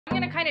I'm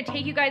gonna kind of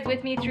take you guys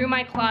with me through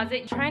my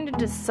closet. Trying to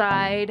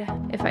decide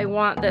if I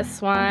want this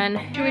one.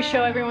 Should we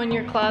show everyone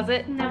your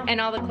closet? No.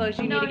 And all the clothes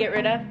you need to get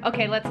rid of?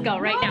 Okay, let's go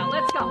right now.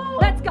 Let's go.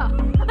 Let's go.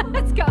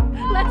 Let's go.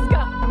 Let's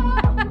go.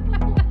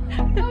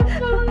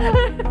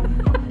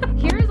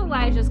 Here's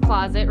Elijah's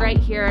closet right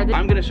here.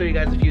 I'm gonna show you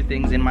guys a few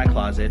things in my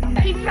closet.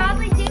 He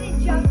probably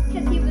didn't jump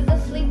because he was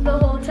asleep the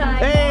whole time.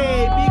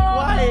 Hey, be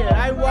quiet.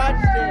 I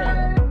watched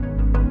it.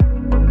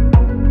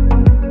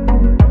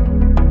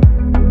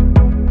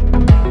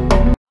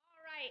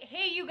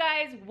 Hey you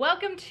guys,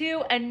 welcome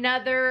to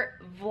another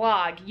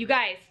vlog. You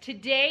guys,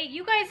 today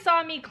you guys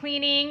saw me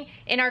cleaning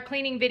in our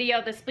cleaning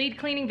video, the speed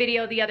cleaning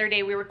video the other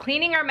day. We were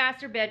cleaning our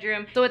master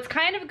bedroom, so it's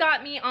kind of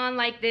got me on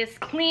like this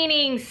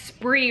cleaning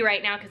spree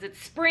right now because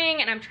it's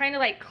spring and I'm trying to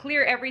like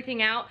clear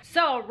everything out.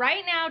 So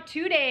right now,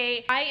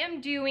 today, I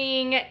am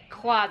doing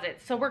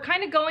closets. So we're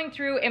kind of going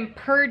through and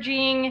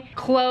purging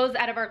clothes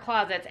out of our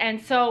closets.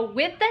 And so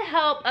with the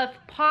help of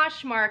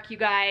Poshmark, you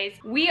guys,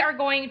 we are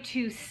going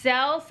to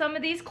sell some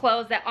of these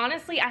clothes that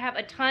honestly I have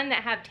a ton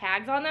that have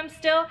tags on them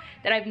still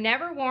that I've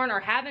never worn or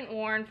haven't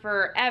worn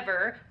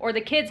forever, or the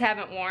kids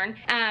haven't worn,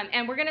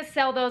 and we're gonna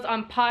sell those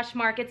on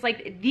Poshmark. It's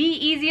like the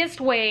easiest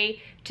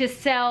way to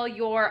sell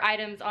your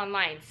items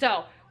online.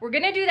 So we're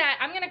gonna do that.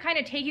 I'm gonna kind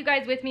of take you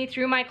guys with me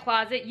through my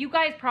closet. You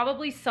guys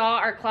probably saw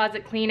our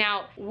closet clean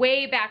out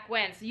way back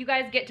when, so you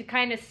guys get to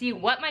kind of see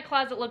what my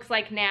closet looks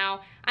like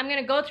now. I'm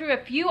gonna go through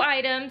a few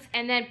items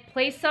and then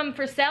place some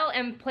for sale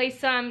and place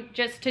some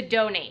just to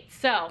donate.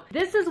 So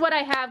this is what I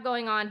have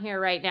going on here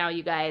right now,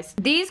 you guys.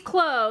 These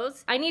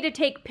clothes, I need to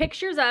take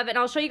pictures of, and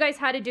I'll show you guys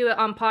how to do it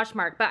on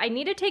Poshmark, but I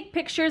need to take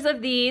pictures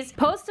of these,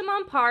 post them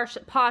on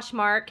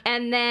Poshmark,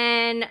 and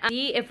then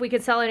see if we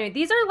could sell any.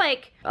 These are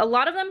like, a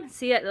lot of them,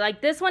 see it,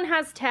 like this one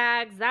has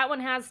tags, that one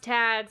has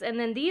tags, and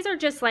then these are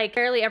just like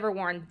barely ever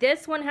worn.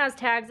 This one has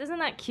tags, isn't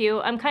that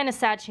cute? I'm kind of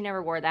sad she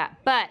never wore that.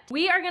 But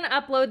we are gonna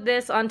upload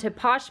this onto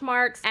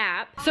Poshmark's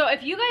app. So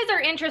if you guys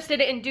are interested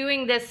in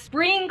doing this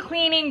spring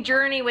cleaning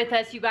journey with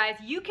us, you guys,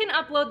 you can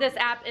upload this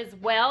app as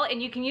well,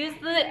 and you can use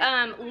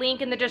the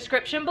link in the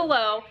description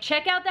below.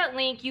 Check out that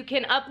link. You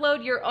can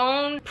upload your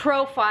own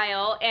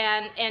profile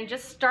and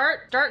just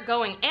start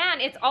going.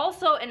 And it's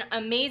also an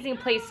amazing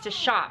place to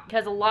shop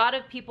because a lot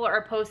of people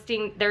are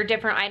posting their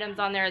different items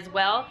on there as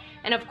well.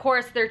 And of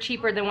course, they're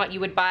cheaper than what you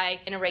would buy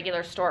in a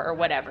regular store or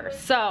whatever.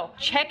 So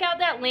check out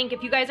that link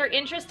if you guys are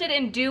interested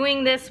in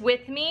doing this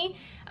with me.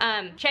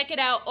 Check it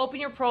out, open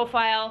your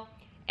profile,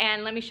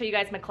 and let me show you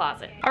guys my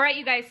closet. All right,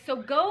 you guys, so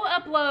go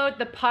upload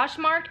the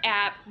Poshmark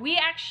app. We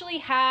actually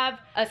have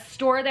a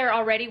store there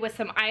already with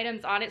some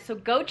items on it, so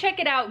go check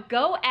it out,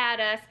 go add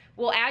us.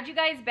 We'll add you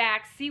guys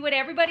back, see what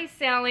everybody's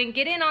selling,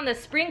 get in on the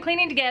spring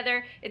cleaning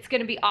together. It's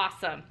gonna be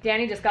awesome.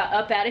 Danny just got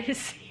up out of his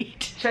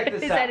seat. Check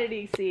this his out.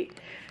 editing seat.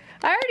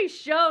 I already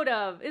showed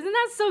him. Isn't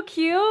that so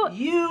cute?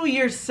 You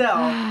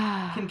yourself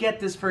can get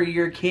this for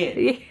your kid.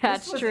 Yeah,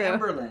 this it's was true.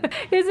 Emberlyn.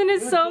 Isn't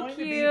it was so going to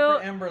be cute? for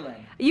Emberlyn.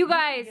 You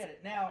guys. Get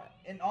it now,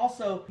 and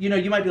also, you know,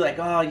 you might be like,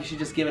 oh, you should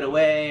just give it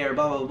away or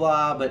blah blah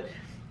blah. But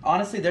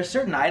honestly, there's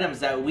certain items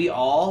that we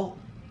all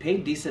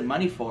paid decent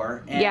money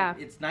for, and yeah,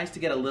 it's nice to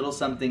get a little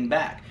something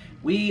back.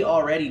 We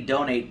already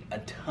donate a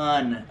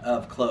ton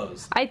of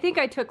clothes. I think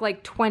I took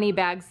like 20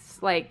 bags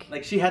like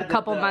she had a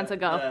couple months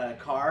ago.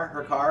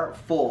 Her car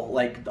full,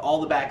 like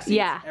all the back seats,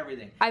 yeah,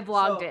 everything. I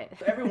vlogged it.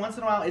 Every once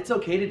in a while, it's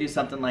okay to do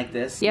something like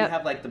this. Yep. You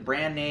have like the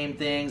brand name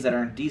things that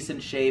are in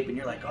decent shape, and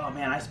you're like, oh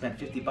man, I spent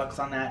 50 bucks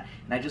on that,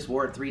 and I just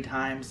wore it 3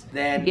 times.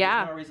 Then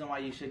yeah, there's no reason why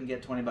you shouldn't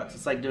get 20 bucks.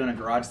 It's like doing a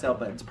garage sale,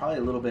 but it's probably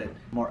a little bit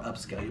more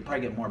upscale. You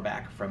probably get more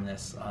back from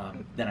this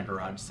than a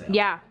garage sale.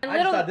 Yeah. I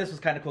just thought this was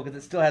kind of cool because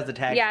it still has the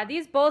tags. Yeah,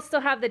 these both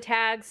still have the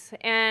tags,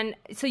 and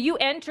so you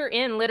enter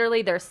in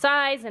literally their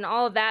size and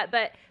all of that.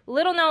 But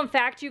little known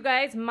fact, you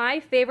guys, my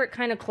favorite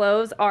kind of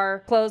clothes are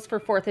clothes for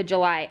 4th of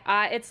July.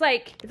 It's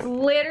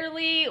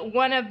literally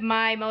one of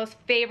my most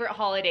favorite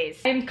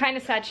holidays. I'm kind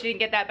of sad she didn't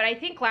get that, but I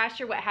think last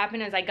year what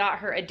happened is I got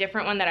her a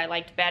different one that I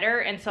liked better,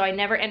 and so I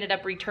never ended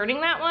up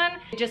returning that one.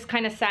 It just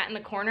kind of sat in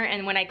the corner,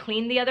 and when I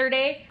cleaned the other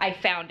day, I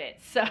found it.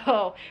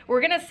 So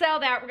we're gonna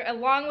sell that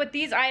along with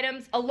these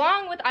items,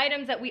 along with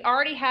items that we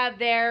already have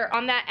there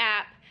on that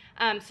app.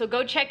 So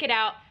go check it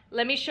out.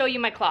 Let me show you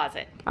my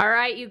closet. All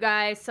right, you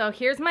guys, so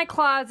here's my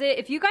closet.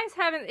 If you guys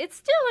haven't, it's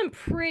still in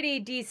pretty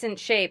decent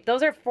shape.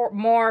 Those are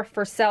more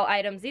for sale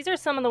items. These are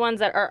some of the ones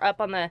that are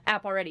up on the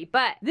app already,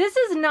 but this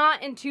is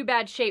not in too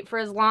bad shape for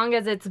as long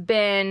as it's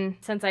been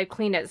since I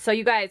cleaned it. So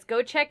you guys,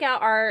 go check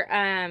out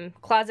our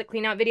closet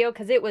clean out video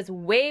because it was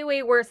way,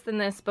 way worse than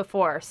this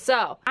before.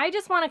 So I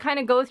just want to kind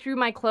of go through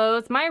my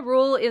clothes. My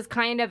rule is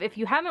kind of, if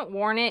you haven't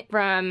worn it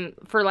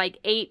for like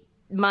 8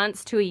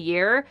 months to a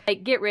year,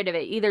 like get rid of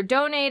it. Either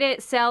donate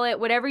it, sell it,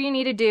 whatever you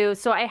need to do.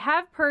 So I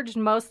have purged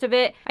most of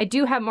it. I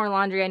do have more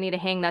laundry I need to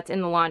hang that's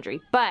in the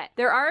laundry, but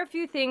there are a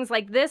few things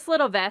like this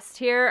little vest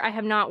here I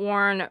have not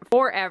worn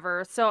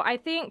forever. So I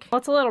think, well,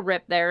 it's a little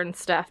ripped there and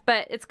stuff,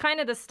 but it's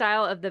kind of the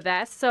style of the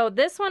vest. So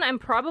this one I'm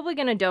probably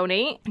gonna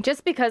donate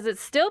just because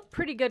it's still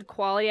pretty good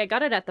quality. I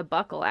got it at the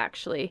Buckle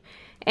actually.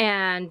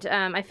 And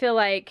I feel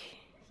like,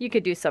 you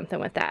could do something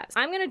with that.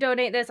 I'm gonna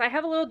donate this. I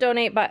have a little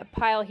donate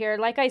pile here.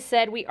 Like I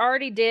said, we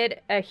already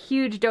did a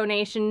huge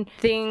donation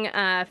thing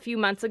a few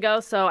months ago,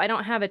 so I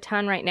don't have a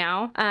ton right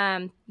now.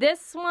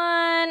 This one,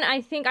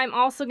 I think I'm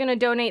also gonna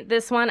donate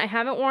this one. I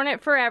haven't worn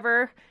it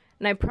forever,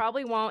 and I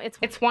probably won't.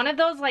 It's one of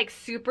those like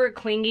super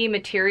clingy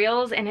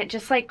materials, and it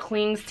just like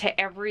clings to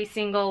every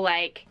single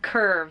like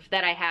curve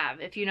that I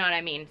have, if you know what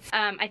I mean.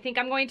 I think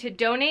I'm going to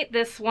donate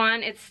this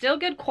one. It's still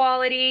good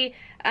quality.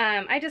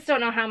 I just don't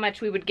know how much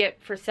we would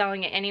get for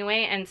selling it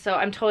anyway, and so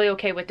I'm totally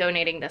okay with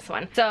donating this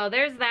one. So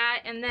there's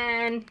that, and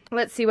then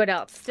let's see what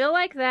else. Still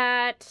like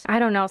that. I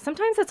don't know,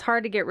 sometimes it's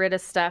hard to get rid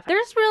of stuff.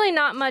 There's really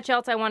not much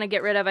else I want to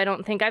get rid of, I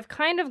don't think. I've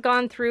kind of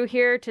gone through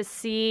here to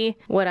see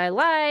what I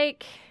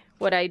like,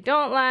 what I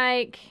don't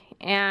like,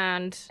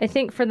 and I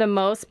think for the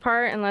most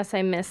part, unless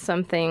I miss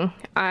something,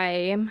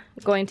 I'm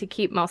going to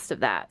keep most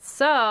of that.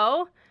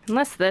 So,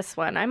 unless this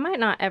one, I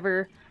might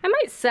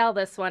sell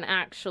this one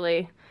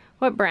actually.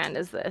 What brand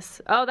is this?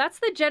 Oh, that's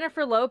the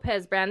Jennifer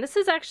Lopez brand. This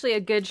is actually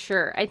a good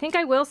shirt. I think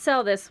I will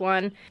sell this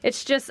one.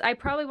 It's just, I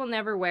probably will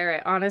never wear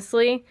it,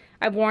 honestly.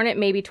 I've worn it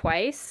maybe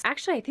twice.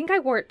 Actually, I think I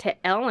wore it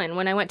to Ellen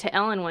when I went to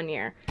Ellen one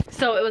year.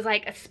 So it was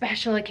like a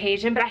special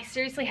occasion, but I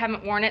seriously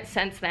haven't worn it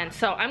since then.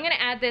 So I'm gonna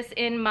add this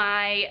in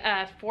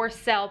my for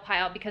sale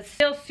pile because it's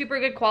still super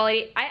good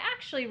quality. I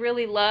actually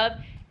really love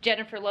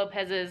Jennifer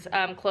Lopez's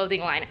clothing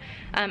line.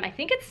 I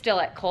think it's still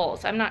at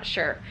Kohl's, I'm not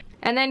sure.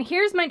 And then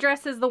here's my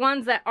dresses, the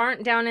ones that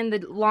aren't down in the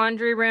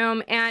laundry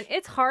room. And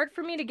it's hard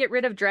for me to get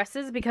rid of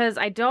dresses because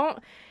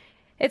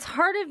it's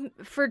hard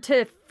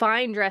to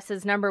find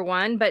dresses, number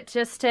one, but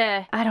just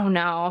to, I don't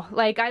know.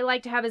 Like, I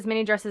like to have as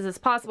many dresses as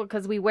possible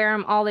because we wear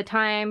them all the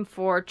time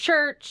for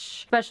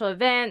church, special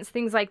events,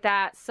 things like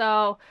that.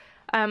 So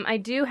I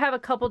do have a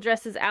couple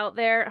dresses out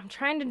there. I'm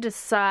trying to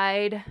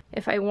decide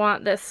if I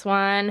want this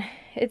one.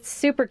 It's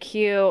super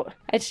cute.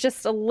 It's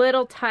just a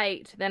little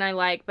tight than I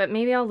like, but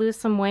maybe I'll lose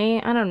some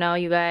weight. I don't know,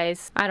 you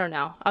guys. I don't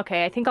know.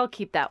 Okay, I think I'll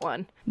keep that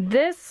one.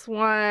 This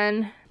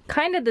one,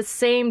 kind of the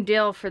same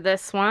deal for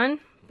this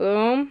one.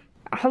 Boom.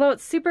 Although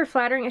it's super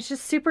flattering, it's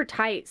just super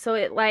tight, so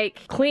it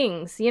like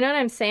clings. You know what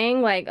I'm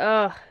saying? Like,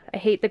 oh, I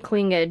hate the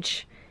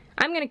clingage.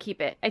 I'm gonna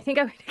keep it. I think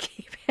I'm gonna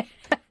keep it.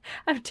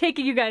 I'm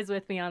taking you guys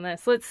with me on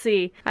this. Let's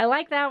see. I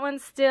like that one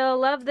still.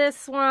 Love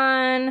this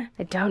one.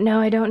 I don't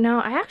know.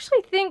 I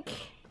actually think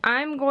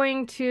I'm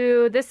going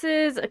to, this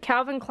is a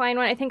Calvin Klein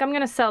one. I think I'm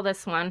gonna sell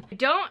this one.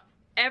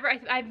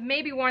 I've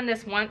maybe worn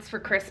this once for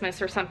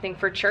Christmas or something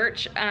for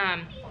church.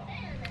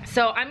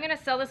 So I'm gonna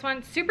sell this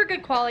one. Super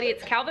good quality.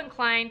 It's Calvin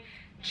Klein.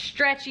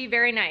 Stretchy,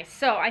 very nice.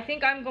 So I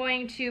think I'm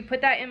going to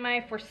put that in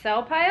my for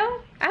sale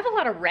pile. I have a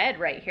lot of red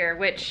right here,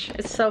 which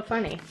is so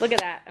funny. Look at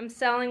that. I'm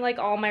selling like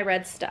all my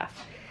red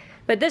stuff.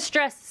 But this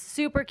dress is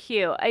super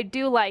cute. I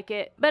do like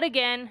it. But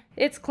again,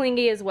 it's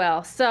clingy as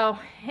well. So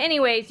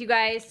anyways, you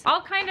guys,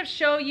 I'll kind of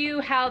show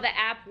you how the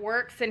app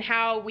works and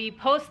how we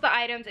post the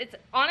items.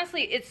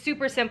 Honestly, it's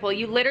super simple.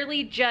 You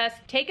literally just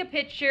take a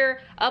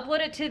picture, upload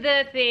it to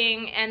the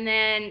thing, and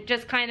then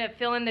just kind of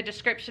fill in the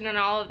description and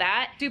all of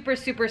that. Super,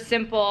 super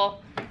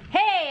simple.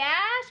 Hey,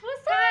 Ash,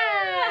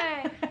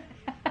 what's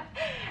up?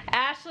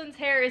 Ashlyn's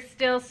hair is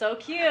still so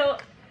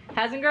cute.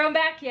 Hasn't grown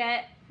back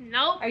yet.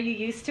 Nope. Are you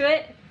used to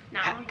it? No,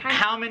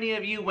 How many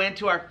of you went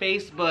to our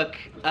Facebook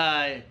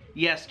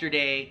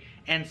yesterday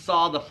and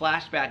saw the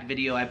flashback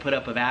video I put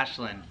up of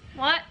Ashlyn?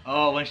 What?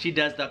 Oh, when she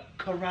does the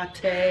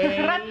karate.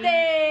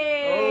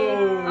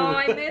 Karate! Oh,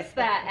 I missed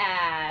that,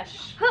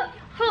 Ash.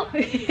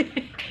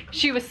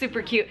 She was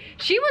super cute.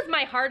 She was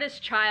my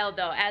hardest child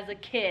though as a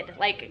kid.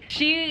 Like,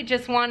 she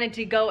just wanted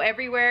to go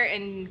everywhere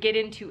and get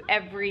into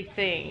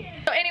everything.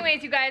 So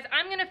anyways, you guys,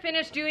 I'm gonna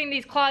finish doing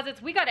these closets.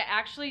 We gotta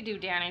actually do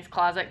Danny's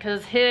closet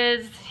because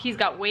he's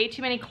got way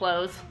too many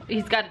clothes.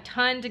 He's got a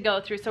ton to go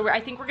through. So I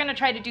think we're gonna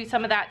try to do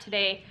some of that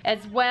today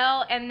as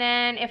well. And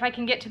then if I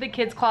can get to the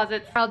kids'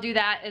 closets, I'll do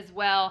that as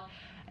well.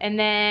 And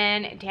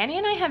then Danny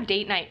and I have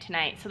date night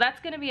tonight. So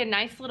that's gonna be a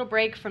nice little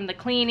break from the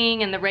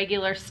cleaning and the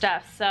regular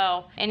stuff.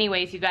 So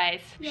anyways, you guys,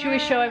 should we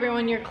show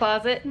everyone your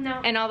closet?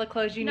 No. And all the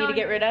clothes you need to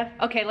get rid of?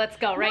 Okay, let's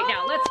go right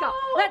now. Let's go.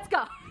 Let's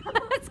go.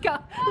 Let's go.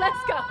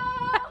 Let's go.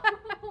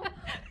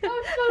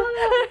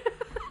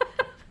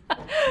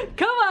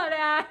 Come on,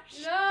 Ash.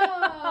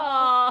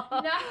 No.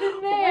 Not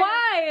in there.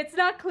 Why? It's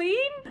not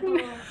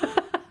clean?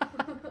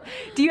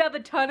 Do you have a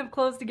ton of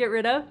clothes to get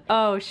rid of?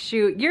 Oh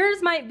shoot,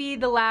 yours might be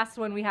the last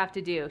one we have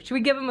to do. Should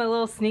we give them a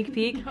little sneak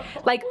peek? No.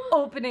 Like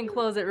open and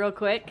close it real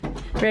quick.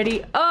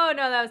 Ready? Oh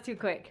no, that was too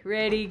quick.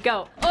 Ready,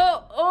 go.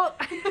 Oh.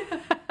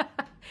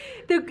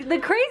 The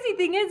crazy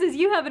thing is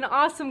you have an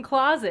awesome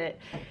closet.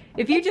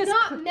 If you it's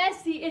not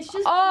messy, it's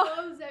just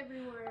clothes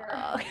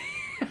everywhere.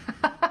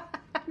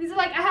 Because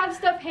like I have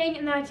stuff hanging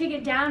and then I take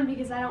it down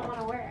because I don't want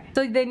to wear it.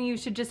 So then you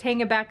should just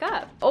hang it back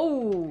up.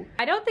 Oh,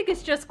 I don't think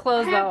it's just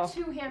clothes though. I have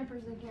 2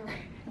 hampers in here.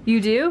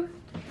 You do?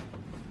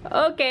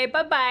 Okay,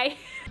 bye-bye.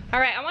 All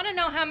right, I want to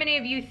know how many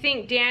of you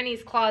think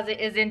Danny's closet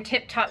is in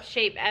tip-top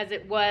shape as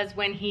it was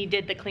when he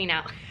did the clean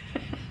out.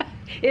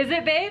 Is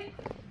it, babe?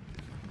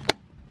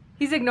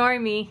 He's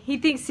ignoring me. He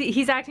thinks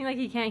he's acting like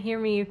he can't hear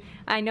me.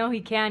 I know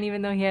he can,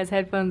 even though he has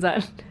headphones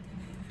on.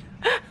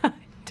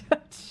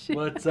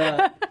 What's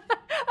up?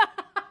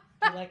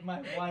 You like my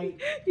white?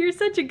 You're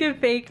such a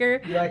good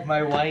faker. You like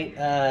my white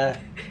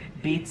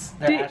Beats?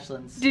 They're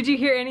Ashland's. Did you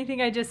hear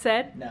anything I just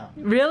said? No.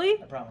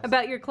 Really? I promise.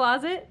 About your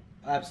closet?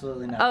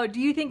 Absolutely not. Oh, do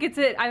you think it's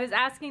I was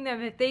asking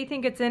them if they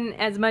think it's in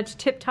as much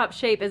tip-top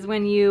shape as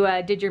when you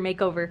did your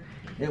makeover.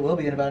 It will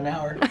be in about an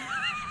hour.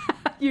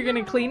 You're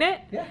gonna clean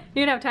it? Yeah.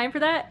 You're gonna have time for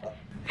that?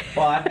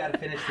 Well, I've got to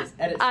finish this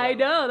edit. I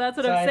know, that's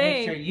what I'm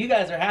saying. Make sure you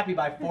guys are happy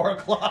by 4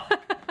 o'clock.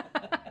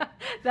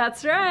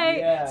 That's right.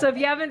 Yeah. So if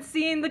you haven't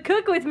seen the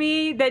cook with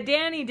me that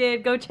Danny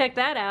did, go check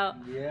that out.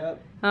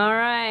 Yep. All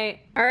right.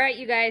 All right,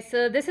 you guys.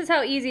 So this is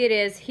how easy it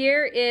is.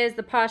 Here is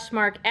the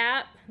POSHMARK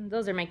app.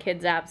 Those are my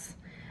kids' apps.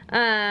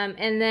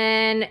 And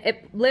then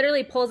it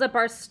literally pulls up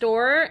our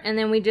store, and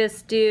then we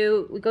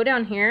go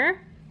down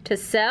here to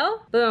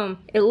sell. Boom.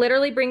 It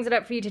literally brings it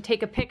up for you to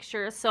take a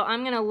picture. So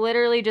I'm gonna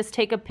literally just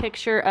take a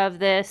picture of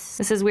this.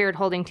 This is weird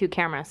holding 2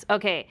 cameras.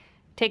 Okay,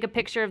 take a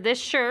picture of this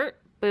shirt.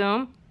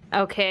 Boom.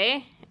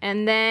 Okay.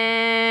 And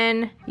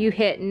then you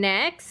hit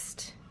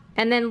next.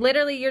 And then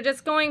literally you're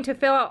just going to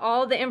fill out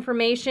all the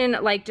information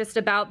like just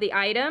about the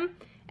item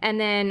and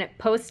then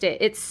post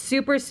it. It's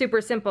super, super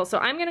simple. So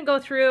I'm gonna go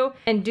through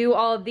and do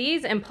all of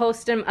these and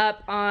post them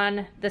up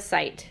on the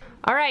site.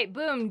 All right,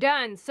 boom,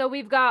 done. So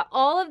we've got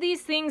all of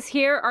these things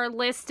here are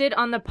listed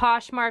on the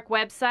Poshmark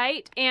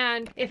website.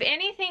 And if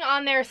anything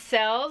on there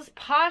sells,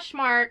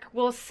 Poshmark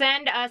will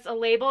send us a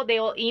label. They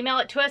will email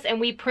it to us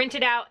and we print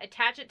it out,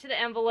 attach it to the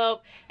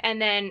envelope,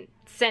 and then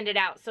send it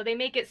out. So they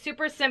make it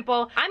super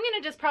simple. I'm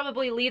gonna just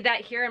probably leave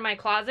that here in my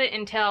closet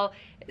until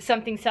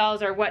something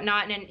sells or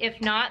whatnot, and if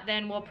not,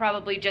 then we'll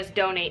probably just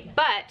donate.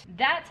 But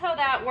that's how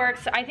that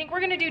works. I think we're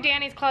gonna do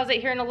Danny's closet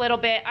here in a little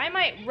bit. I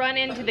might run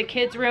into the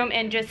kids' room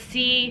and just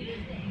see.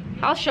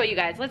 I'll show you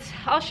guys.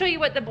 I'll show you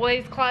what the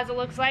boys' closet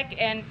looks like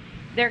and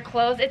their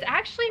clothes. It's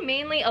actually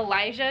mainly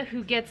Elijah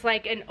who gets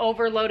like an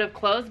overload of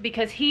clothes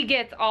because he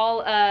gets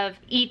all of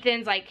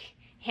Ethan's like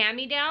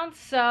hand-me-downs.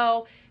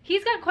 So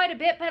he's got quite a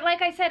bit, but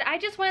like I said, I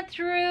just went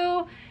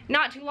through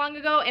not too long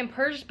ago and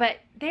purged, but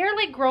they're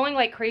like growing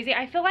like crazy.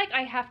 I feel like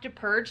I have to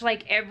purge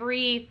like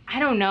every, I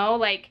don't know,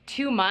 like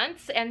 2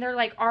 months, and they're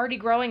like already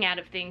growing out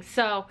of things.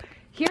 So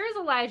here's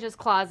Elijah's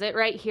closet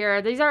right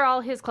here. These are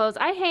all his clothes.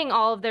 I hang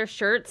all of their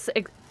shirts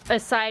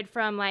aside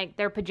from like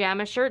their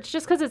pajama shirts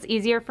just because it's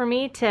easier for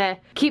me to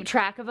keep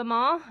track of them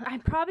all.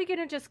 I'm probably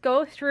gonna just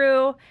go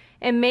through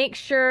and make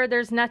sure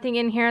there's nothing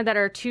in here that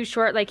are too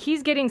short. Like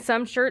he's getting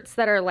some shirts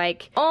that are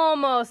like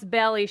almost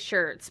belly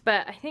shirts,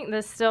 but I think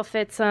this still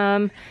fits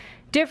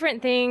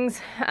different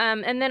things.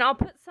 And then I'll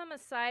put some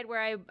aside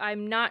where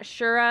I'm not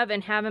sure of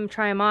and have him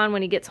try them on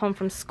when he gets home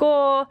from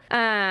school.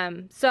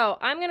 So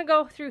I'm gonna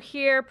go through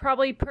here,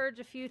 probably purge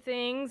a few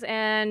things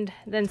and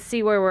then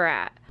see where we're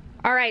at.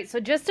 All right, so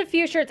just a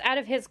few shirts out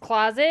of his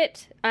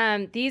closet.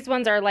 These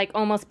ones are like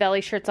almost belly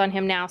shirts on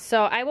him now.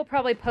 So I will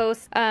probably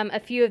post a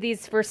few of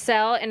these for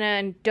sale and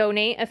then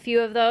donate a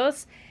few of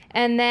those.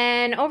 And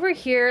then over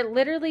here,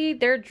 literally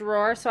their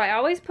drawer. So I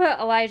always put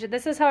Elijah,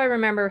 this is how I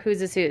remember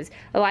whose is whose.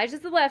 Elijah's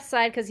the left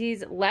side because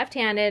he's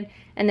left-handed,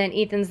 and then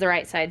Ethan's the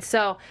right side.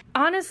 So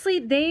honestly,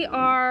 they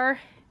are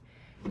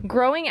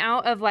growing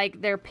out of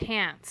like their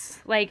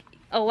pants. Like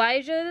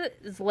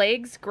Elijah's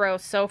legs grow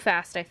so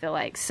fast, I feel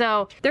like.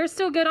 So they're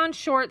still good on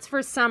shorts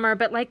for summer,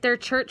 but like their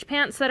church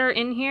pants that are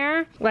in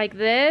here, like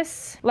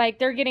this, like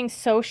they're getting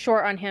so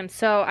short on him.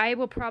 So I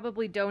will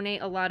probably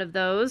donate a lot of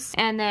those.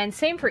 And then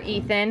same for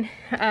Ethan,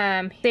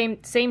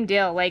 same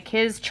deal. Like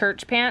his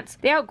church pants,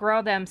 they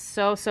outgrow them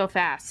so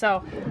fast.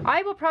 So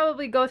I will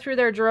probably go through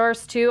their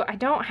drawers too. I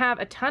don't have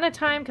a ton of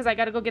time because I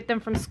got to go get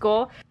them from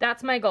school.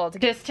 That's my goal,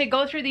 just to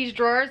go through these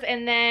drawers,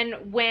 and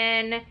then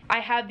when I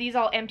have these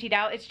all emptied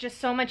out, it's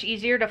just so much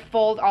easier to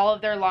fold all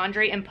of their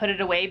laundry and put it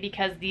away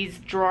because these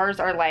drawers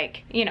are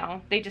like, you know,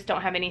 they just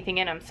don't have anything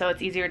in them. So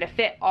it's easier to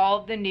fit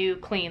all the new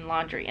clean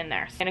laundry in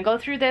there. So I'm gonna go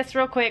through this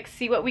real quick,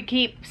 see what we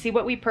keep, see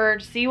what we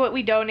purge, see what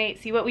we donate,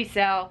 see what we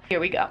sell. Here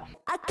we go.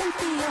 I can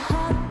feel your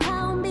heart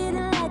pound beating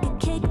like a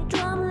kick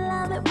drum.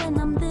 Love it when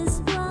I'm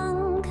this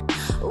drunk.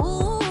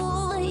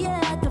 Ooh,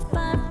 yeah, I could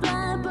find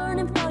fire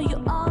burning for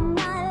you all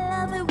night.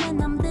 Love it when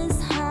I'm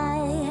this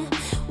high.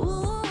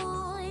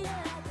 Ooh,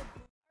 yeah.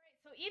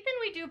 So Ethan,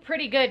 we do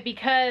pretty good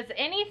because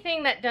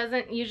anything that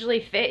doesn't usually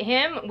fit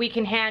him, we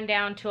can hand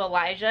down to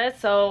Elijah.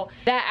 So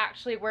that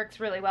actually works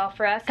really well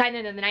for us. Kind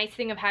of the nice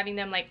thing of having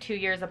them like 2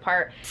 years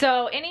apart.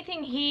 So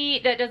anything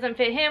that doesn't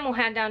fit him, we'll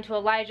hand down to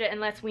Elijah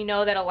unless we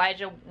know that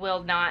Elijah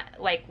will not,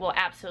 like, will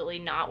absolutely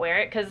not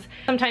wear it. Because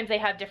sometimes they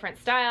have different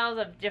styles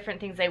of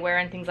different things they wear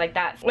and things like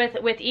that.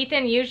 With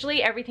Ethan,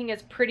 usually everything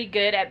is pretty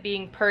good at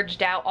being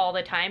purged out all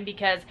the time,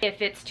 because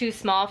if it's too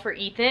small for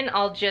Ethan,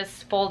 I'll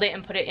just fold it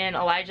and put it in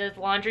Elijah's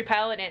laundry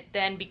pile, and it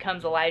then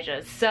becomes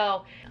Elijah's.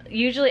 So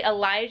usually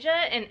Elijah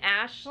and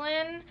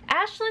Ashlyn,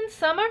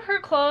 some of her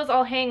clothes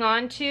I'll hang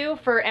on to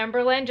for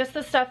Emberlyn, just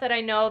the stuff that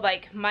I know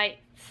like might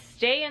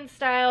stay in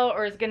style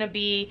or is gonna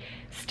be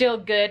still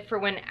good for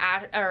when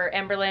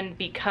Emberlyn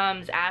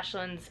becomes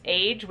Ashlyn's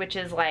age, which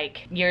is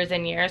like years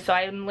and years. So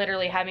I'm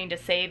literally having to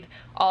save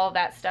all of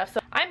that stuff. So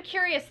I'm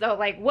curious though,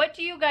 like what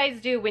do you guys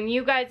do when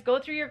you guys go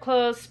through your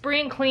clothes,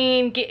 spring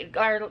clean,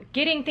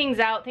 getting things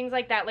out, things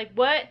like that? Like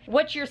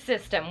what's your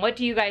system? What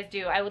do you guys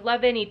do? I would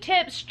love any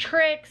tips,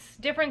 tricks,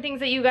 different things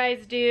that you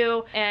guys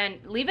do, and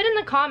leave it in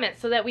the comments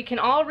so that we can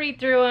all read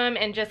through them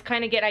and just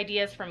kind of get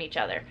ideas from each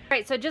other. All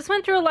right, so just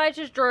went through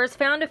Elijah's drawers,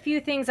 found a few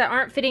things that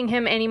aren't fitting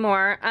him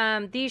anymore.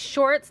 These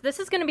shorts, this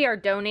is gonna be our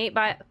donate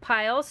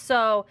pile.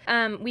 So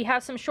we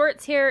have some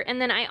shorts here, and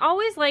then I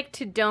always like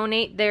to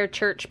donate their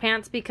church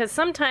pants because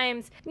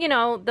sometimes, you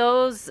know,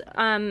 those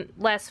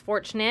less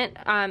fortunate,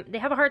 they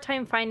have a hard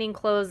time finding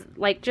clothes,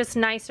 like just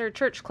nicer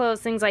church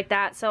clothes, things like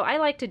that. So I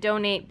like to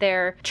donate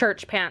their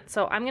church pants.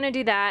 So I'm gonna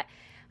do that.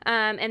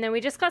 And then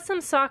we just got some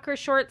soccer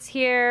shorts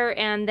here,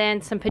 and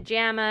then some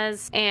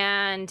pajamas,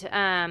 and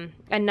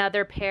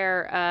another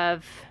pair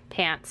of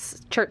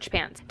pants, church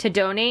pants to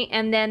donate.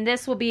 And then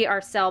this will be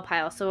our sell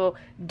pile. So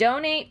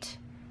donate,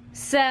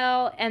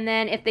 sell, and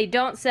then if they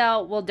don't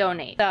sell, we'll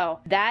donate.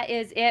 So that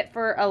is it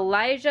for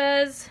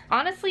Elijah's.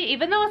 Honestly,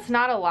 even though it's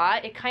not a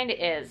lot, it kind of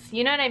is.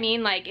 You know what I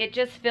mean? Like it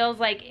just feels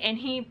like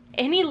any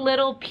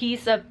little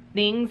piece of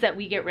things that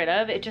we get rid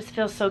of, it just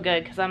feels so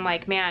good, because I'm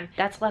like, man,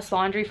 that's less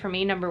laundry for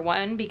me, number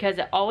one, because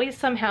it always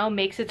somehow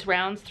makes its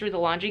rounds through the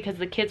laundry, because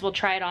the kids will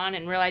try it on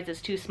and realize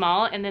it's too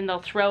small, and then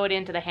they'll throw it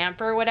into the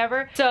hamper or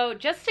whatever. So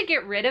just to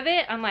get rid of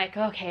it, I'm like,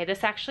 okay,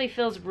 this actually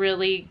feels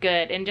really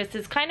good, and just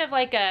is kind of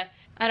like a,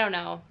 I don't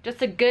know,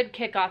 just a good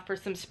kickoff for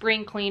some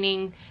spring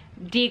cleaning,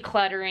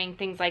 decluttering,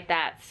 things like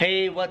that.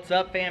 Hey, what's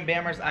up,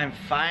 FamBammers? I'm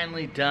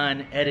finally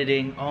done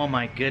editing. Oh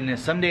my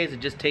goodness, some days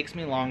it just takes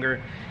me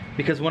longer,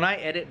 because when I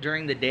edit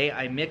during the day,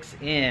 I mix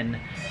in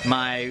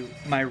my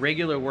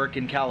regular work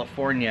in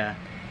California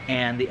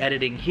and the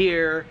editing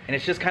here, and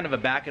it's just kind of a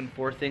back and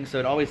forth thing, so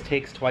it always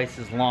takes twice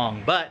as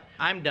long. But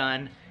I'm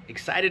done,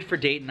 excited for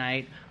date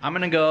night. I'm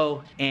gonna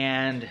go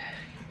and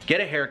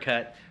get a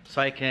haircut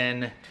so I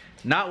can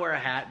not wear a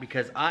hat,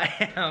 because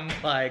I am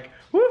like,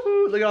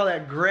 woohoo, look at all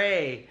that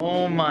gray.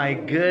 Oh my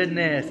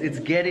goodness, it's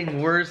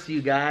getting worse,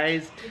 you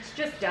guys. It's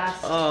just dust.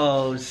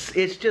 Oh,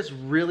 it's just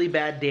really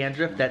bad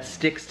dandruff that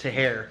sticks to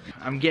hair.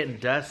 I'm getting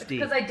dusty.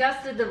 Because I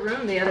dusted the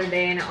room the other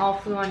day and it all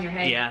flew on your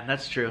head. Yeah,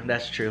 that's true,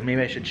 that's true.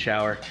 Maybe I should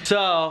shower.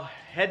 So,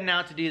 heading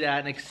out to do that,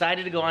 and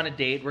excited to go on a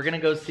date. We're gonna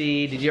go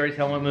see, did you already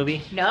tell what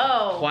movie?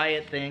 No.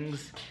 Quiet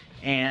Things.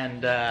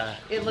 And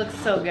it looks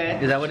so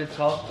good. Is that what it's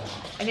called?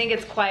 I think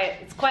it's quiet.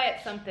 It's quiet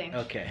something.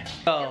 Okay.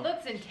 It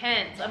looks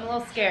intense. I'm a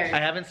little scared. I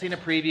haven't seen a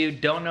preview.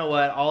 Don't know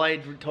what. All I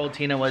told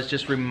Tina was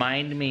just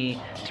remind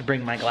me to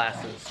bring my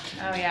glasses.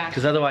 Oh yeah.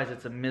 Because otherwise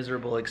it's a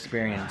miserable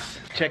experience.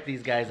 Check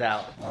these guys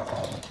out.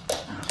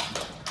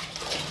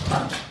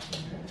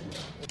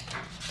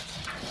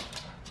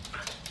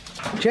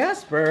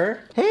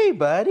 Jasper. Hey,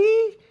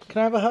 buddy.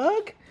 Can I have a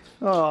hug?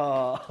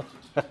 Oh.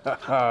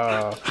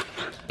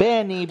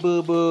 Benny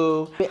boo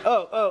boo.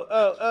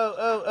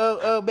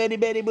 Oh, Benny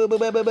boo boo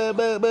boo boo boo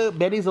boo boo.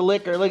 Benny's a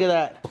licker. Look at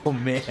that. Oh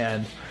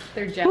man.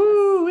 They're jealous.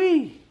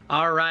 Woo-wee.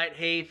 All right,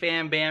 hey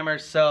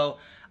FamBammers. So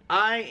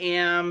I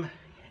am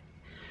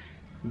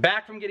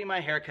back from getting my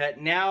haircut.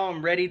 Now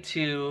I'm ready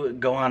to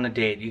go on a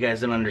date. You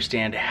guys don't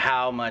understand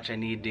how much I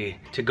need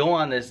to go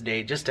on this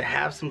date, just to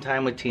have some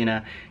time with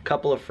Tina, a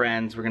couple of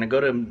friends. We're gonna go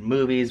to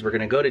movies. We're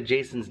gonna go to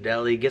Jason's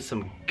Deli, get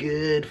some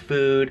good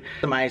food,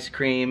 some ice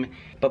cream.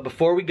 But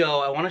before we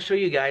go, I want to show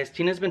you guys,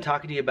 Tina's been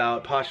talking to you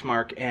about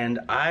Poshmark, and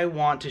I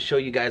want to show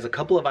you guys a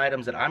couple of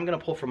items that I'm gonna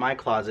pull from my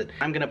closet.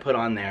 I'm gonna put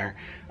on there.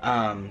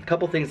 A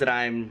couple things that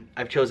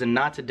I've chosen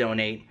not to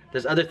donate.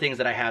 There's other things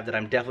that I have that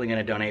I'm definitely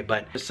gonna donate,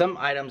 but there's some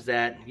items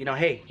that, you know,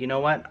 hey, you know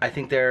what? I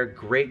think they're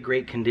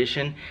great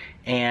condition,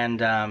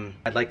 and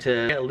I'd like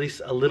to get at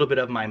least a little bit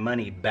of my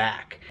money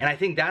back. And I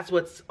think that's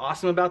what's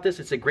awesome about this.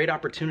 It's a great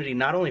opportunity,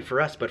 not only for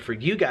us, but for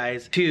you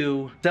guys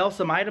to sell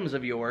some items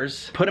of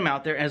yours, put them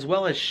out there, as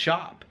well as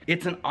shop.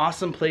 It's an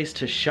awesome place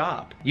to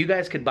shop. You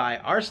guys could buy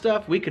our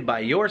stuff, we could buy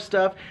your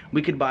stuff,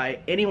 we could buy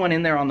anyone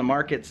in there on the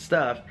market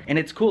stuff, and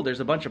it's cool. There's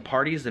a bunch of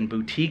parties and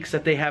boutiques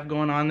that they have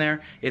going on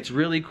there. It's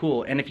really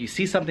cool, and if you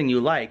see something you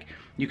like,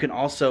 you can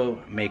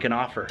also make an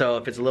offer. So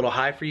if it's a little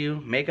high for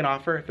you, make an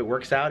offer. If it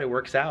works out, it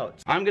works out.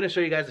 I'm gonna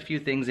show you guys a few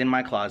things in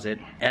my closet.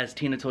 As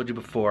Tina told you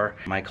before,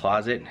 my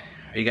closet,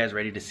 are you guys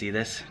ready to see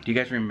this? Do you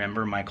guys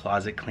remember my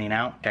closet clean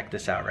out? Check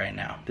this out right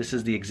now. This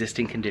is the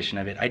existing condition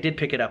of it. I did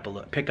pick up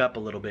a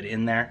little bit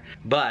in there,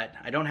 but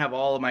I don't have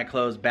all of my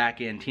clothes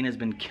back in. Tina's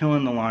been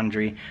killing the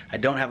laundry. I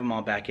don't have them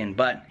all back in,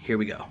 but here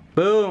we go.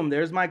 Boom,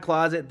 there's my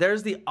closet.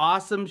 There's the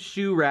awesome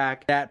shoe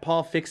rack that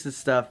Paul Fixes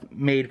Stuff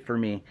made for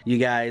me, you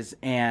guys,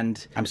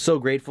 and I'm so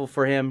grateful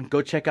for him.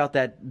 Go check out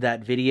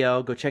that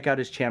video. Go check out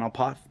his channel,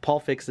 Paul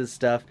Fixes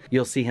Stuff.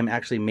 You'll see him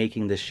actually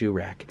making this shoe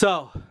rack.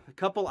 So, a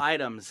couple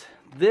items.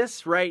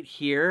 This right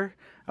here,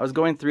 I was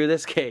going through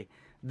this. Okay,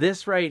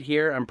 this right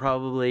here, I'm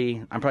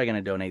probably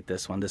gonna donate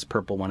this one, this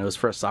purple one. It was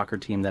for a soccer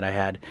team that I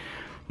had.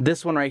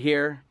 This one right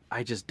here,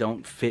 I just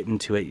don't fit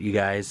into it, you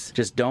guys.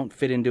 Just don't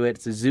fit into it.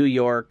 It's a Zoo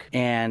York,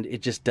 and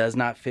it just does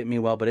not fit me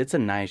well, but it's a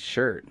nice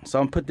shirt. So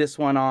I'm gonna put this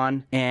one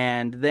on,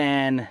 and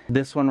then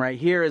this one right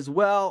here as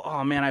well.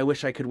 Oh man, I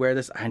wish I could wear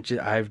this.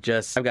 I've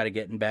got to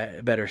get in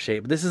better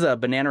shape. This is a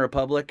Banana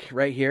Republic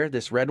right here,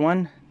 this red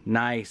one.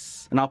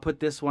 Nice. And I'll put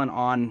this one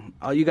on.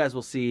 You guys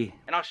will see.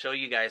 And I'll show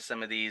you guys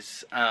some of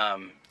these.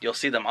 You'll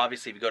see them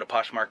obviously if you go to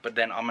Poshmark, but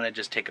then I'm gonna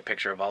just take a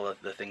picture of all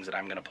of the things that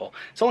I'm gonna pull.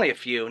 It's only a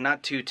few,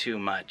 not too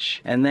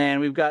much. And then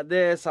we've got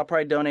this. I'll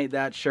probably donate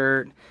that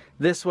shirt.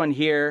 This one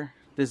here,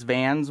 this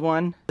Vans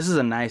one. This is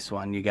a nice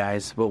one, you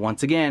guys, but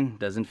once again,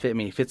 doesn't fit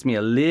me. Fits me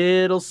a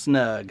little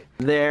snug.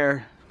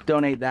 There,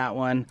 donate that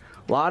one.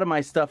 A lot of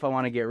my stuff I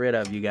want to get rid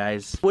of, you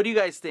guys. What do you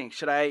guys think?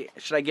 Should I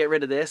get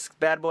rid of this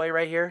bad boy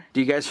right here?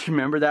 Do you guys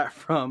remember that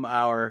from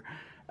our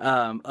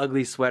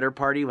ugly sweater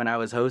party when I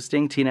was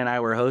hosting? Tina and I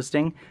were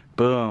hosting.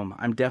 Boom.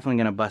 I'm definitely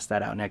gonna bust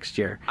that out next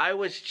year. I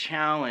was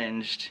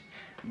challenged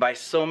by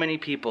so many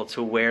people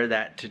to wear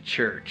that to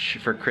church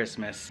for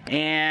Christmas,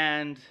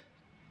 and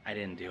I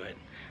didn't do it.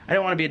 I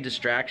don't want to be a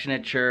distraction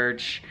at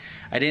church.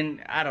 I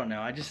don't know,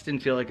 I just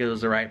didn't feel like it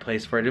was the right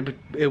place for it.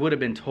 It would have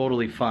been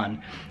totally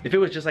fun. If it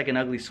was just like an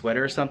ugly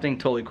sweater or something,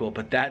 totally cool.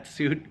 But that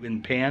suit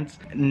and pants,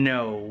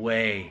 no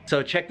way.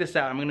 So check this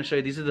out. I'm gonna show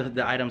you, these are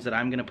the items that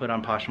I'm gonna put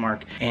on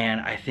Poshmark.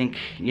 And I think,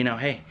 you know,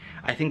 hey,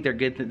 I think they're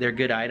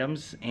good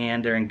items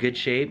and they're in good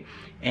shape.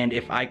 And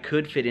if I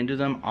could fit into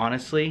them,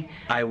 honestly,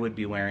 I would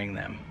be wearing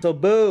them. So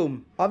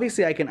boom.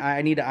 Obviously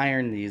I need to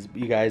iron these,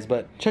 you guys,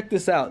 but check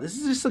this out. This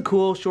is just a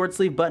cool short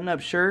sleeve button-up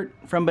shirt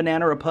from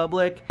Banana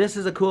Republic. This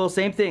is a cool,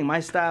 same thing,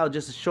 my style,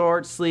 just a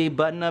short sleeve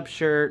button-up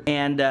shirt.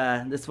 And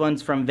this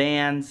one's from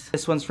Vans.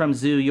 This one's from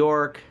Zoo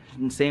York.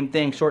 And same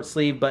thing, short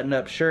sleeve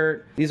button-up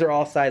shirt. These are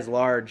all size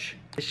large.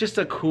 It's just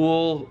a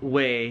cool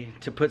way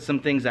to put some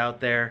things out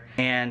there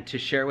and to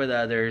share with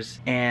others.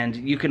 And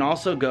you can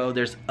also go,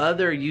 there's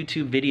other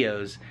YouTube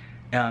videos.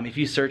 If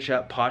you search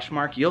up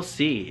Poshmark, you'll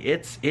see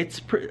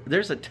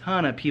there's a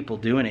ton of people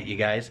doing it, you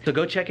guys. So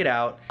go check it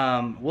out.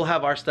 We'll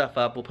have our stuff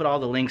up. We'll put all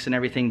the links and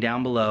everything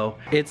down below.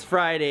 It's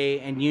Friday,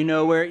 and you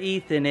know where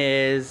Ethan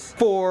is.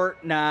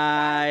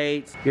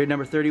 Fortnite. You're at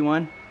number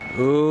 31.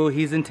 Ooh,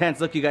 he's intense.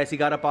 Look, you guys, he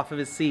got up off of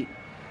his seat.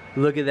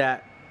 Look at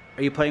that.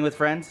 Are you playing with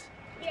friends?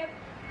 Yep.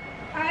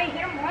 I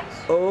hit him once.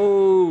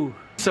 Oh.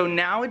 So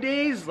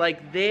nowadays,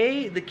 like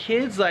the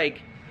kids,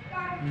 like,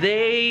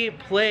 they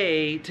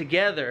play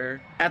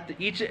together at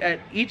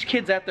each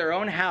kid's at their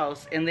own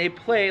house, and they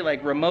play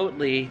like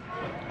remotely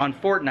on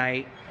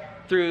Fortnite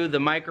through the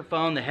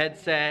microphone, the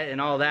headset,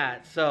 and all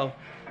that. So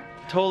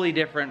totally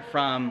different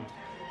from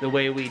the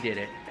way we did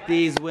it.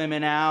 These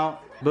women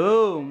out.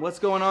 Boom. What's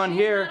going on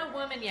here? She's not a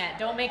woman yet.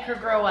 Don't make her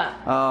grow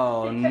up.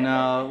 Oh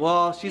no.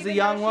 Well, she's a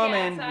young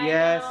woman.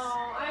 Yes.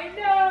 I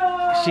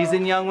know. She's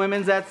in Young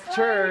Women's at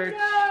church.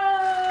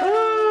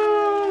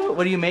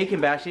 What are you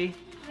making, Bashi?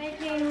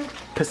 Making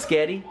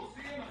Paschetti?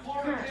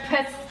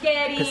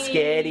 Paschetti.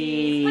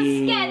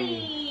 Paschetti.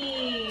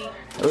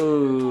 Paschetti.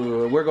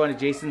 Ooh, we're going to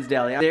Jason's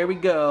Deli. There we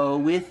go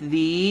with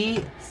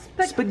the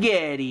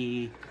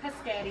spaghetti.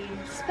 Paschetti.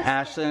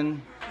 Ashlyn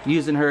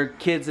using her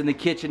kids in the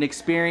kitchen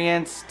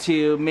experience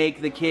to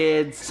make the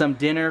kids some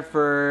dinner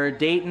for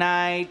date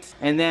night.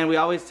 And then we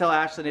always tell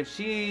Ashlyn if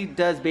she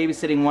does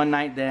babysitting one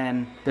night,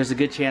 then there's a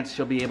good chance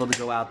she'll be able to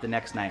go out the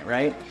next night,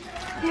 right?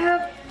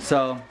 Yep.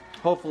 So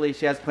hopefully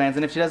she has plans,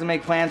 and if she doesn't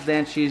make plans,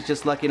 then she's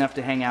just lucky enough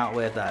to hang out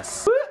with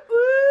us.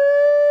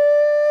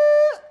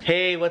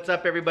 Hey, what's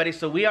up everybody?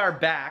 So we are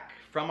back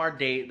from our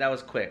date. That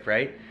was quick,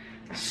 right?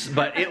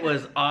 But it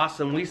was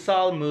awesome. We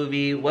saw a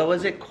movie. What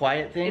was it?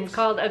 Quiet Things? It's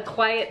called A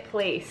Quiet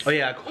Place. Oh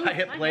yeah, A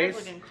Quiet Place.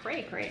 Looking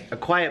cray. A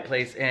Quiet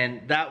Place,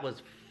 and that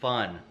was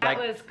fun. That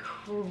was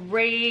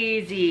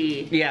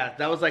crazy. Yeah,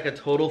 that was like a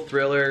total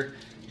thriller.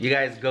 You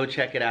guys go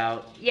check it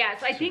out. Yeah,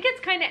 so I think it's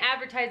kind of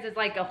advertised as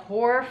like a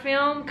horror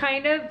film,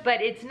 kind of,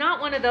 but it's not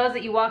one of those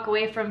that you walk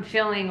away from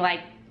feeling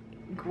like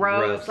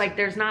gross. Like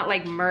there's not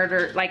like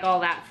murder, like all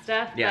that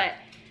stuff. Yeah. But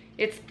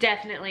it's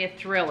definitely a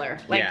thriller.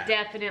 Like yeah.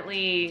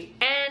 Definitely,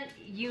 and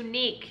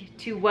unique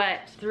to what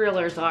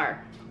thrillers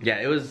are. Yeah,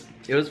 it was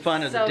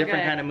fun. It was so a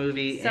different good. kind of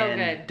movie, So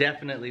and good.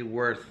 definitely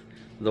worth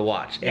the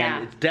watch. Yeah.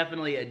 And it's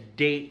definitely a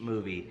date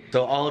movie.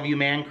 So all of you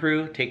man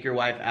crew, take your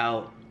wife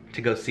out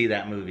to go see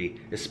that movie,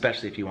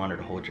 especially if you want her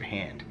to hold your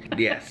hand.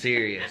 Yeah,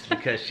 serious,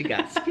 because she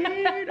got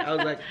scared. I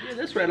was like, yeah,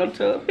 that's right, I'm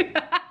tough.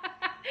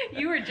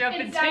 You were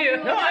jumping Exactly.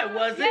 too. No, I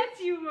wasn't. Yes,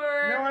 you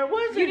were. No, I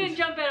wasn't. You didn't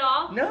jump at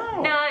all?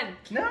 No. None.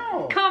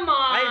 No. Come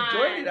on. I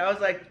enjoyed it. I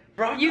was like,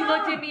 bro. You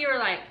looked at me, you were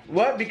like,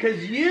 What? Because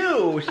she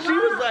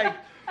was like,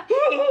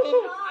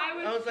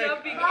 I was like,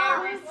 jumping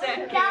oh, every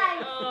second.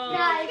 guys, Oh.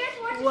 guys.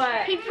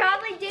 What? He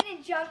probably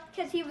didn't jump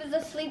because he was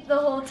asleep the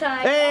whole time.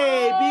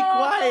 hey, be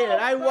quiet.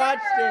 I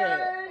watched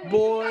it.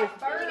 Boy.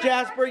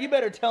 Jasper, you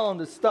better tell him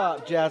to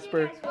stop,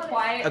 Jasper.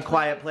 Quiet. A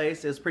Quiet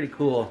Place is pretty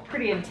cool.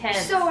 Pretty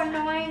intense. So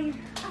annoying.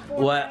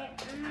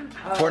 What?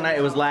 Fortnite,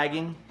 it was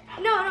lagging?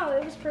 No,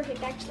 it was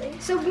perfect actually.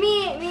 So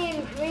me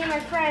and my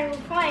friend were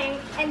playing,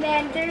 and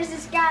then there's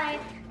this guy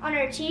on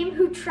our team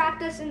who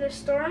trapped us in the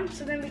storm,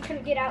 so then we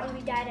couldn't get out and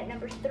we died at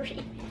number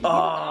 3. Oh.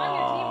 On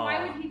your team, why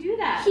would he do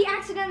that?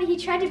 He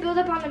tried to build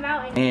up on the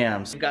mountain.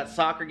 Damn. So we've got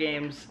soccer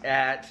games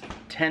at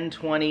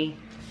 10:20,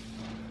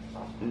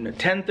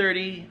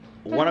 10:30,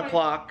 1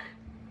 o'clock,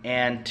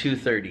 and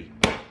 2:30.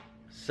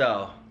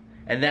 So,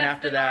 and then That's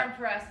after the norm that,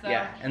 for us, though.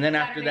 yeah, and then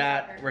after Saturday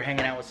that, soccer. we're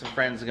hanging out with some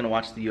friends. We're gonna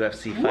watch the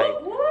UFC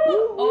fight. Woo,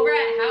 woo. Over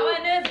at How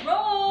It Is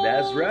Rolls.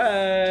 That's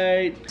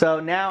right. So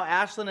now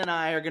Ashlyn and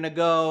I are gonna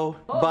go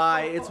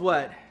by, it's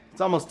what?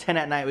 It's almost 10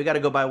 at night. We gotta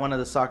go by one of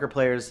the soccer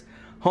players'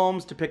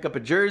 homes to pick up a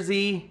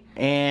jersey,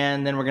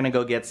 and then we're gonna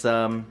go get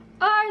some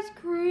Ice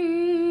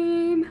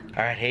cream.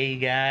 All right, hey you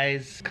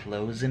guys,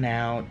 closing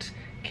out.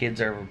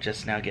 Kids are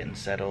just now getting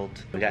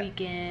settled.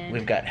 Weekend.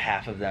 We've got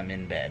half of them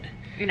in bed.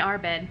 In our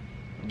bed.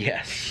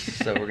 Yes,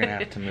 so we're gonna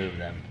have to move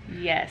them.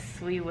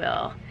 Yes, we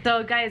will.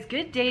 So guys,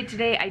 good day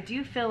today. I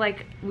do feel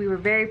like we were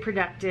very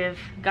productive,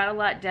 got a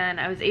lot done.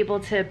 I was able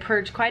to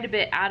purge quite a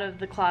bit out of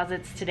the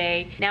closets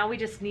today. Now we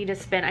just need to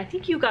spend, I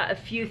think you got a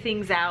few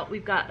things out.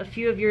 We've got a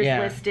few of yours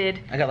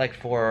listed. I got like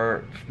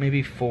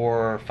maybe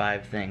 4 or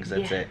 5 things,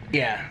 that's it.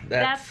 Yeah,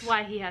 that's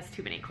why he has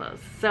too many clothes.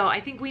 So I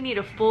think we need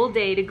a full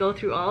day to go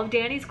through all of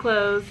Danny's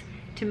clothes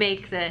to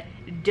make the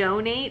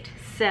donate,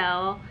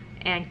 sell,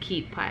 and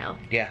keep pile.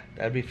 Yeah,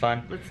 that'd be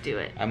fun. Let's do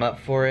it. I'm up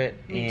for it.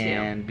 Me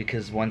and too.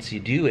 Because once you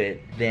do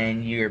it,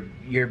 then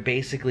you're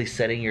basically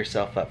setting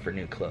yourself up for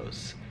new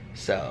clothes.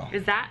 So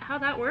Is that how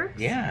that works?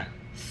 yeah.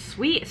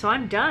 Sweet. So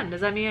I'm done.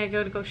 Does that mean I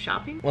go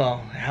shopping? Well,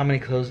 how many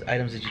clothes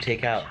items did you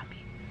take out? Shopping.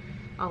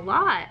 A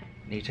lot.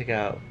 You took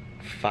out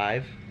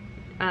 5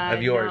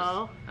 of yours.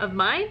 No. Of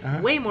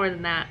mine? Way more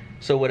than that.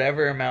 So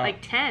whatever amount,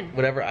 Like 10.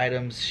 whatever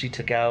items she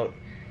took out,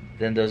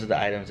 then those are the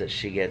items that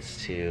she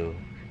gets to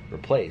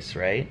replace,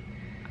 right?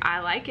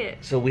 I like it.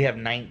 So we have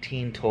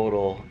 19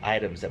 total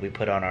items that we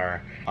put on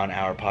our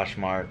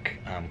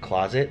Poshmark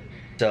closet.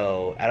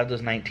 So out of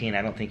those 19,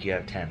 I don't think you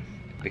have 10,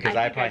 because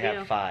I probably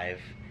have 5.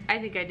 I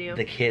think I do.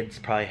 The kids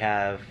probably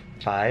have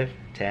 5,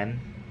 10.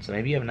 So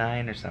maybe you have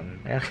 9 or something.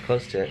 That's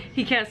close to it.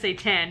 He can't say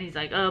 10. He's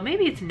like, oh,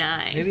 maybe it's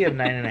 9. Maybe you have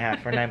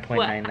 9.5 or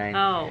 9.99.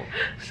 Oh.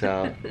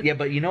 So yeah,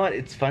 but you know what?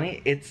 It's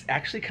funny. It's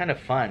actually kind of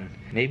fun.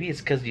 Maybe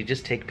it's because you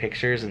just take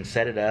pictures and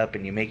set it up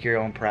and you make your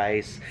own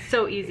price.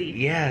 So easy.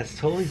 Yeah, it's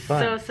totally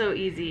fun. So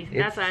easy.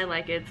 That's why I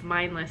like it. It's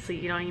mindless, so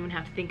you don't even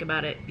have to think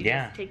about it. You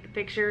just take the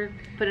picture,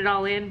 put it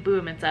all in,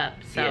 boom, it's up.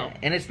 So. Yeah.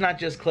 And it's not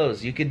just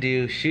clothes. You could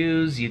do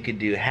shoes. You could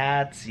do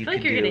hats. You I feel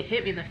like could you're do, gonna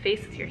hit me in the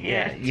face with your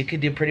hand. Yeah, you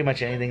could do pretty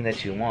much anything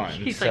that you want.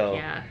 He's so,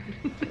 like, yeah.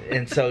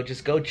 And so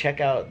just go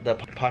check out the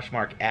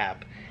Poshmark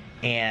app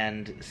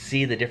and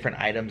see the different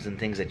items and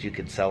things that you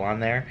could sell on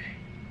there.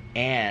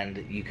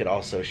 And you could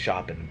also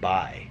shop and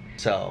buy.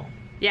 So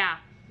yeah,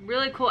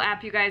 really cool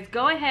app, you guys.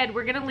 Go ahead,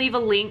 we're gonna leave a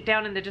link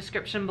down in the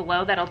description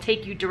below that'll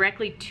take you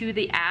directly to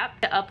the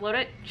app to upload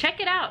it. Check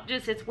it out.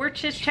 It's worth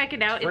just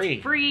checking out.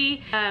 It's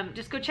free.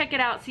 Just go check it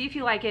out, see if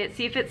you like it,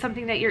 see if it's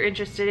something that you're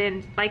interested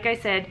in. Like I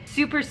said,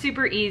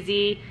 super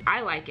easy.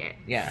 I like it.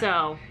 Yeah.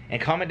 So and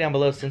comment down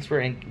below, since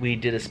we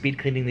did a speed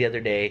cleaning the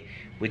other day.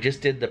 We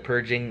just did the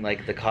purging,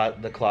 like the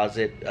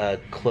closet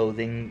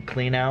clothing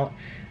clean out.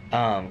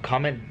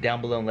 Comment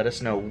down below and let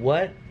us know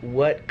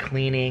what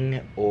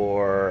cleaning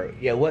or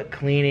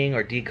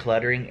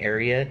decluttering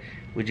area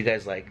would you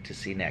guys like to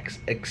see next,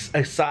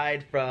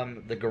 aside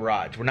from the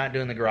garage. We're not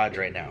doing the garage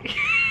right now.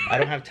 I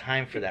don't have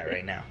time for that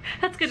right now.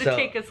 That's gonna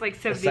take us like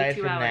 72 aside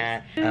from hours.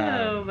 that,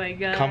 Oh my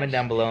gosh. comment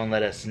down below and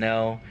let us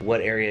know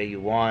what area you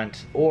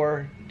want,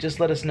 or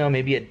just let us know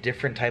maybe a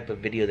different type of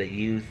video that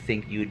you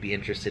think you would be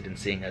interested in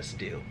seeing us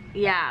do.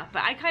 Yeah,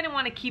 but I kind of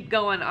want to keep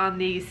going on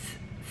these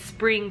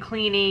spring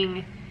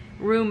cleaning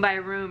room by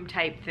room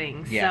type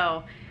things. Yeah.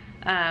 So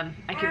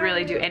I could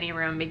really do any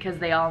room because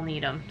they all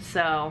need them.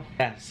 So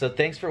yeah, so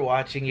thanks for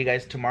watching, you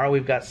guys. Tomorrow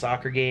we've got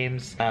soccer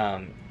games.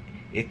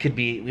 It could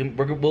be,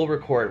 we'll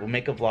record, we'll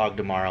make a vlog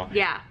tomorrow.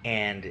 Yeah.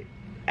 And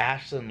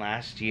Ashlyn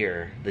last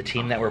year, the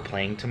team that we're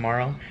playing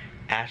tomorrow,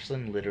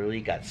 Ashlyn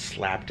literally got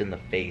slapped in the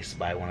face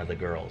by one of the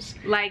girls.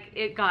 Like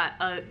it got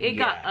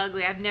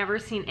ugly. I've never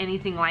seen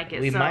anything like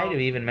it. We might have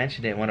even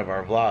mentioned it in one of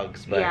our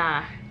vlogs,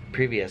 but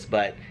previous,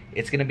 but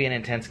it's gonna be an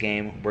intense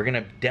game. We're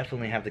gonna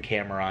definitely have the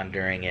camera on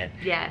during it.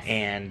 Yes.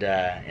 And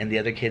the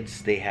other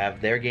kids, they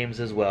have their games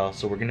as well.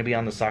 So we're gonna be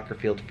on the soccer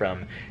field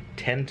from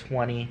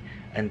 10:20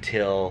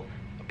 until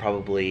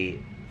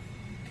probably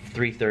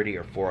 3:30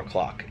 or 4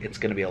 o'clock. It's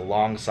gonna be a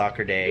long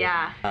soccer day.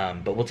 Yeah.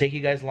 But we'll take you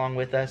guys along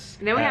with us.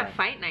 And then we have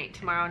fight night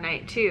tomorrow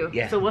night too.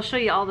 Yeah. So we'll show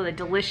you all the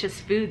delicious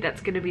food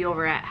that's gonna be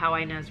over at How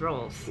I Knows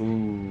Rolls.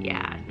 Ooh.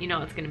 Yeah, you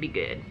know it's gonna be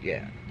good.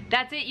 Yeah.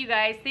 That's it, you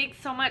guys. Thanks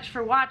so much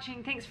for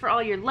watching. Thanks for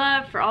all your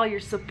love, for all your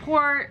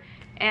support.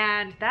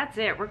 And that's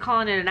it. We're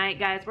calling it a night,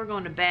 guys. We're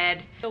going to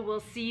bed. So we'll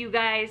see you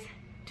guys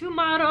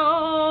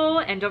tomorrow.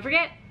 And don't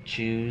forget,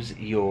 choose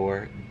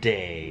your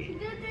day.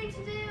 Good thing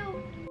to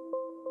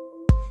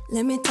do.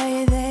 Let me tell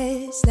you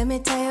this, let me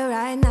tell you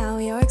right now,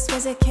 your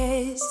exquisite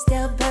kiss,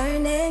 still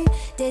burning,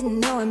 didn't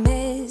know I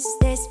missed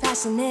this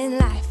passion in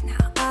life.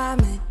 Now I'm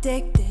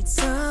addicted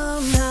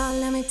somehow.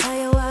 Let me tell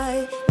you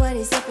what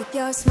is up with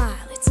your smile?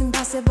 It's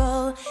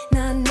impossible,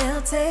 not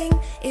melting,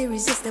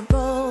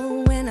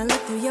 irresistible when I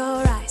look through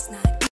your eyes. Not